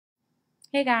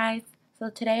Hey guys, so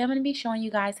today I'm going to be showing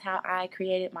you guys how I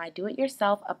created my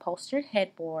do-it-yourself upholstered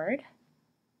headboard.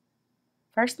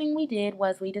 First thing we did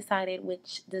was we decided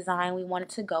which design we wanted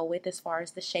to go with as far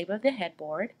as the shape of the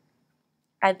headboard.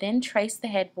 I then traced the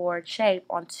headboard shape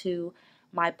onto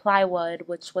my plywood,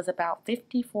 which was about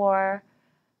 54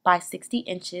 by 60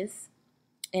 inches,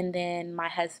 and then my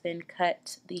husband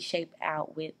cut the shape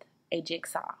out with a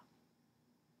jigsaw.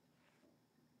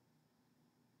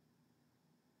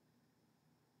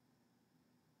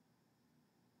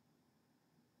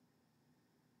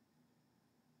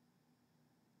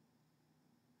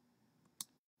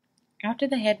 After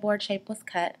the headboard shape was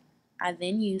cut, I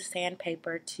then used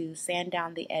sandpaper to sand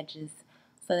down the edges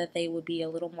so that they would be a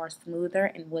little more smoother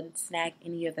and wouldn't snag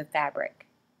any of the fabric.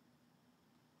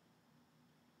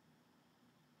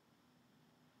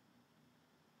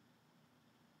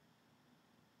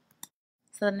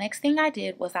 So the next thing I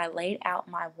did was I laid out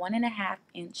my 1.5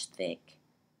 inch thick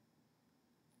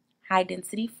high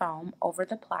density foam over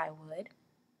the plywood,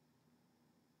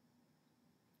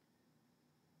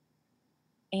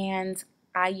 and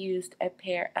I used a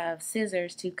pair of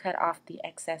scissors to cut off the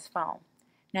excess foam.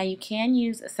 Now you can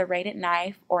use a serrated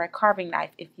knife or a carving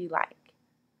knife if you like,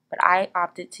 but I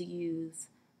opted to use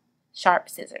sharp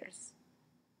scissors.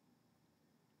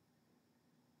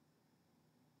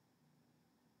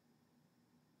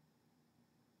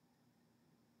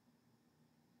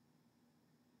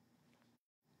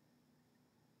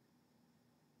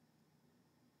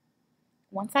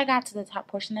 Once I got to the top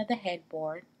portion of the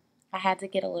headboard, I had to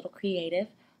get a little creative,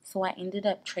 so I ended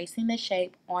up tracing the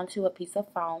shape onto a piece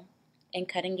of foam and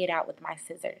cutting it out with my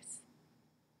scissors.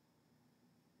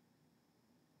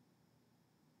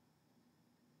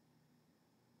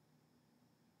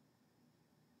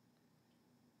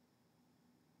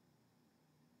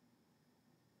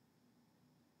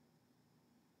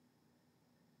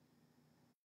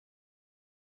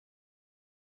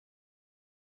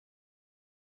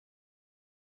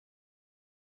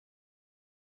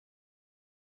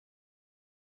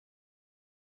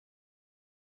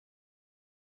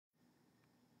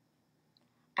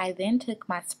 I then took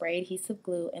my spray adhesive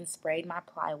glue and sprayed my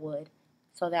plywood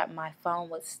so that my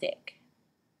foam would stick.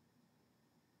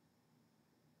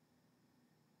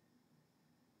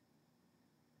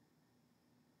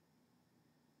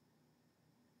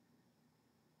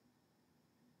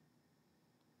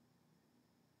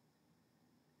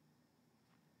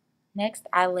 Next,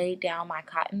 I laid down my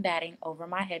cotton batting over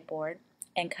my headboard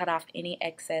and cut off any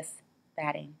excess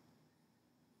batting.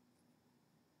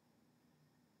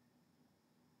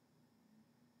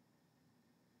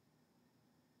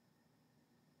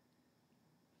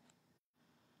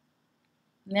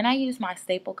 Then I used my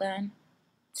staple gun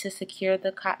to secure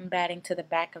the cotton batting to the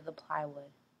back of the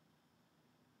plywood.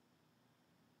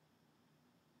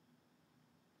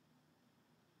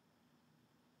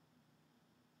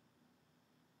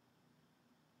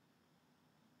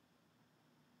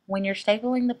 When you're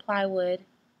stapling the plywood,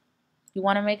 you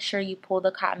want to make sure you pull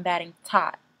the cotton batting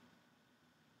taut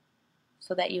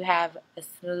so that you have a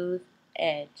smooth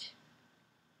edge.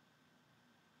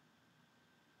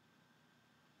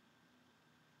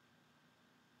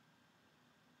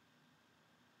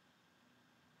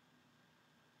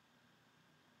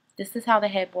 This is how the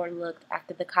headboard looked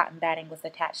after the cotton batting was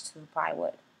attached to the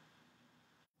plywood.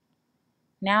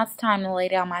 Now it's time to lay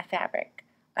down my fabric.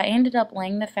 I ended up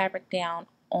laying the fabric down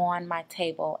on my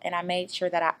table, and I made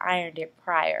sure that I ironed it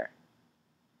prior.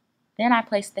 Then I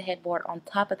placed the headboard on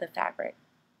top of the fabric.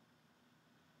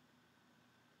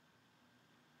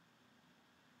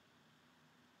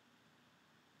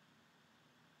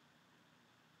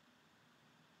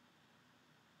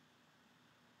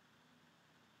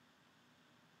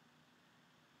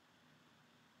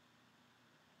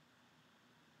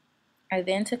 I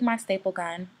then took my staple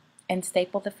gun and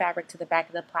stapled the fabric to the back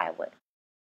of the plywood.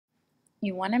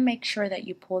 You want to make sure that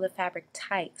you pull the fabric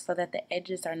tight so that the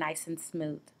edges are nice and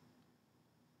smooth.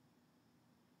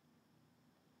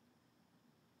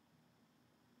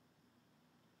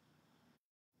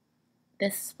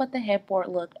 This is what the headboard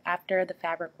looked after the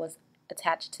fabric was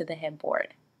attached to the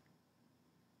headboard.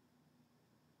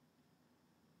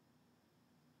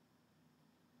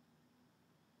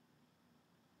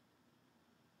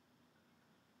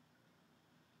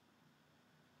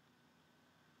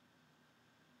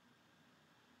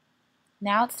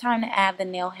 Now it's time to add the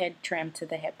nail head trim to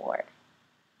the headboard.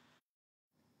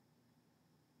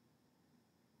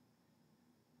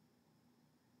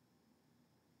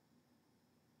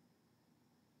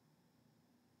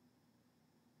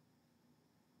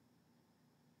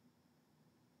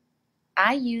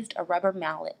 I used a rubber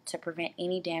mallet to prevent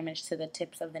any damage to the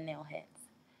tips of the nail heads.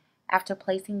 After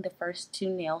placing the first 2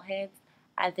 nail heads,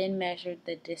 I then measured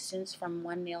the distance from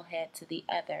one nail head to the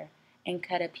other and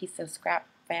cut a piece of scrap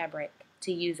fabric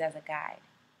to use as a guide.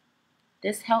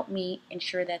 This helped me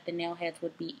ensure that the nail heads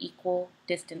would be equal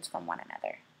distance from one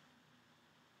another.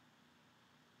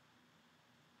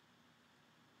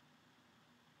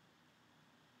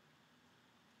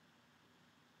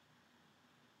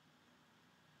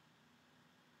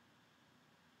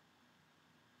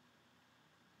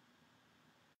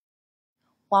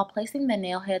 While placing the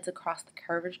nail heads across the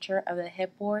curvature of the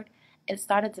headboard, it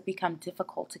started to become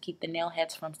difficult to keep the nail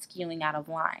heads from skewing out of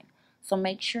line. So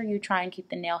make sure you try and keep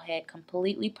the nail head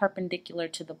completely perpendicular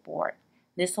to the board.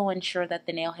 This will ensure that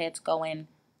the nail heads go in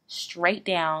straight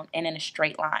down and in a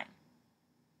straight line.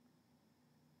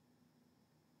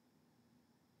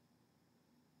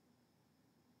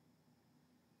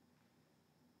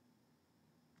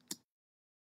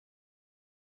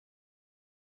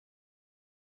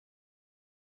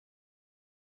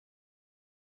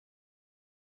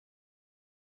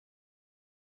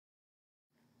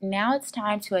 Now it's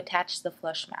time to attach the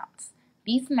flush mounts.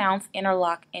 These mounts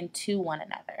interlock into one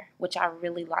another, which I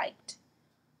really liked.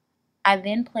 I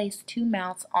then placed 2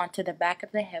 mounts onto the back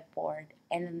of the headboard,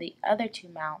 and then the other 2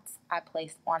 mounts I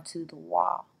placed onto the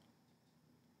wall.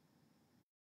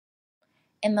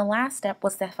 And the last step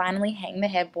was to finally hang the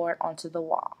headboard onto the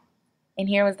wall. And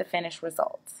here was the finished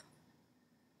result.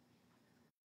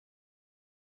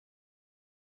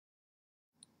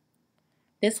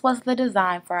 This was the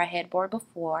design for our headboard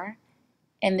before,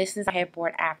 and this is our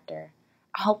headboard after.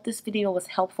 I hope this video was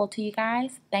helpful to you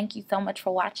guys. Thank you so much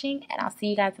for watching, and I'll see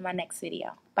you guys in my next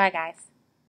video. Bye guys.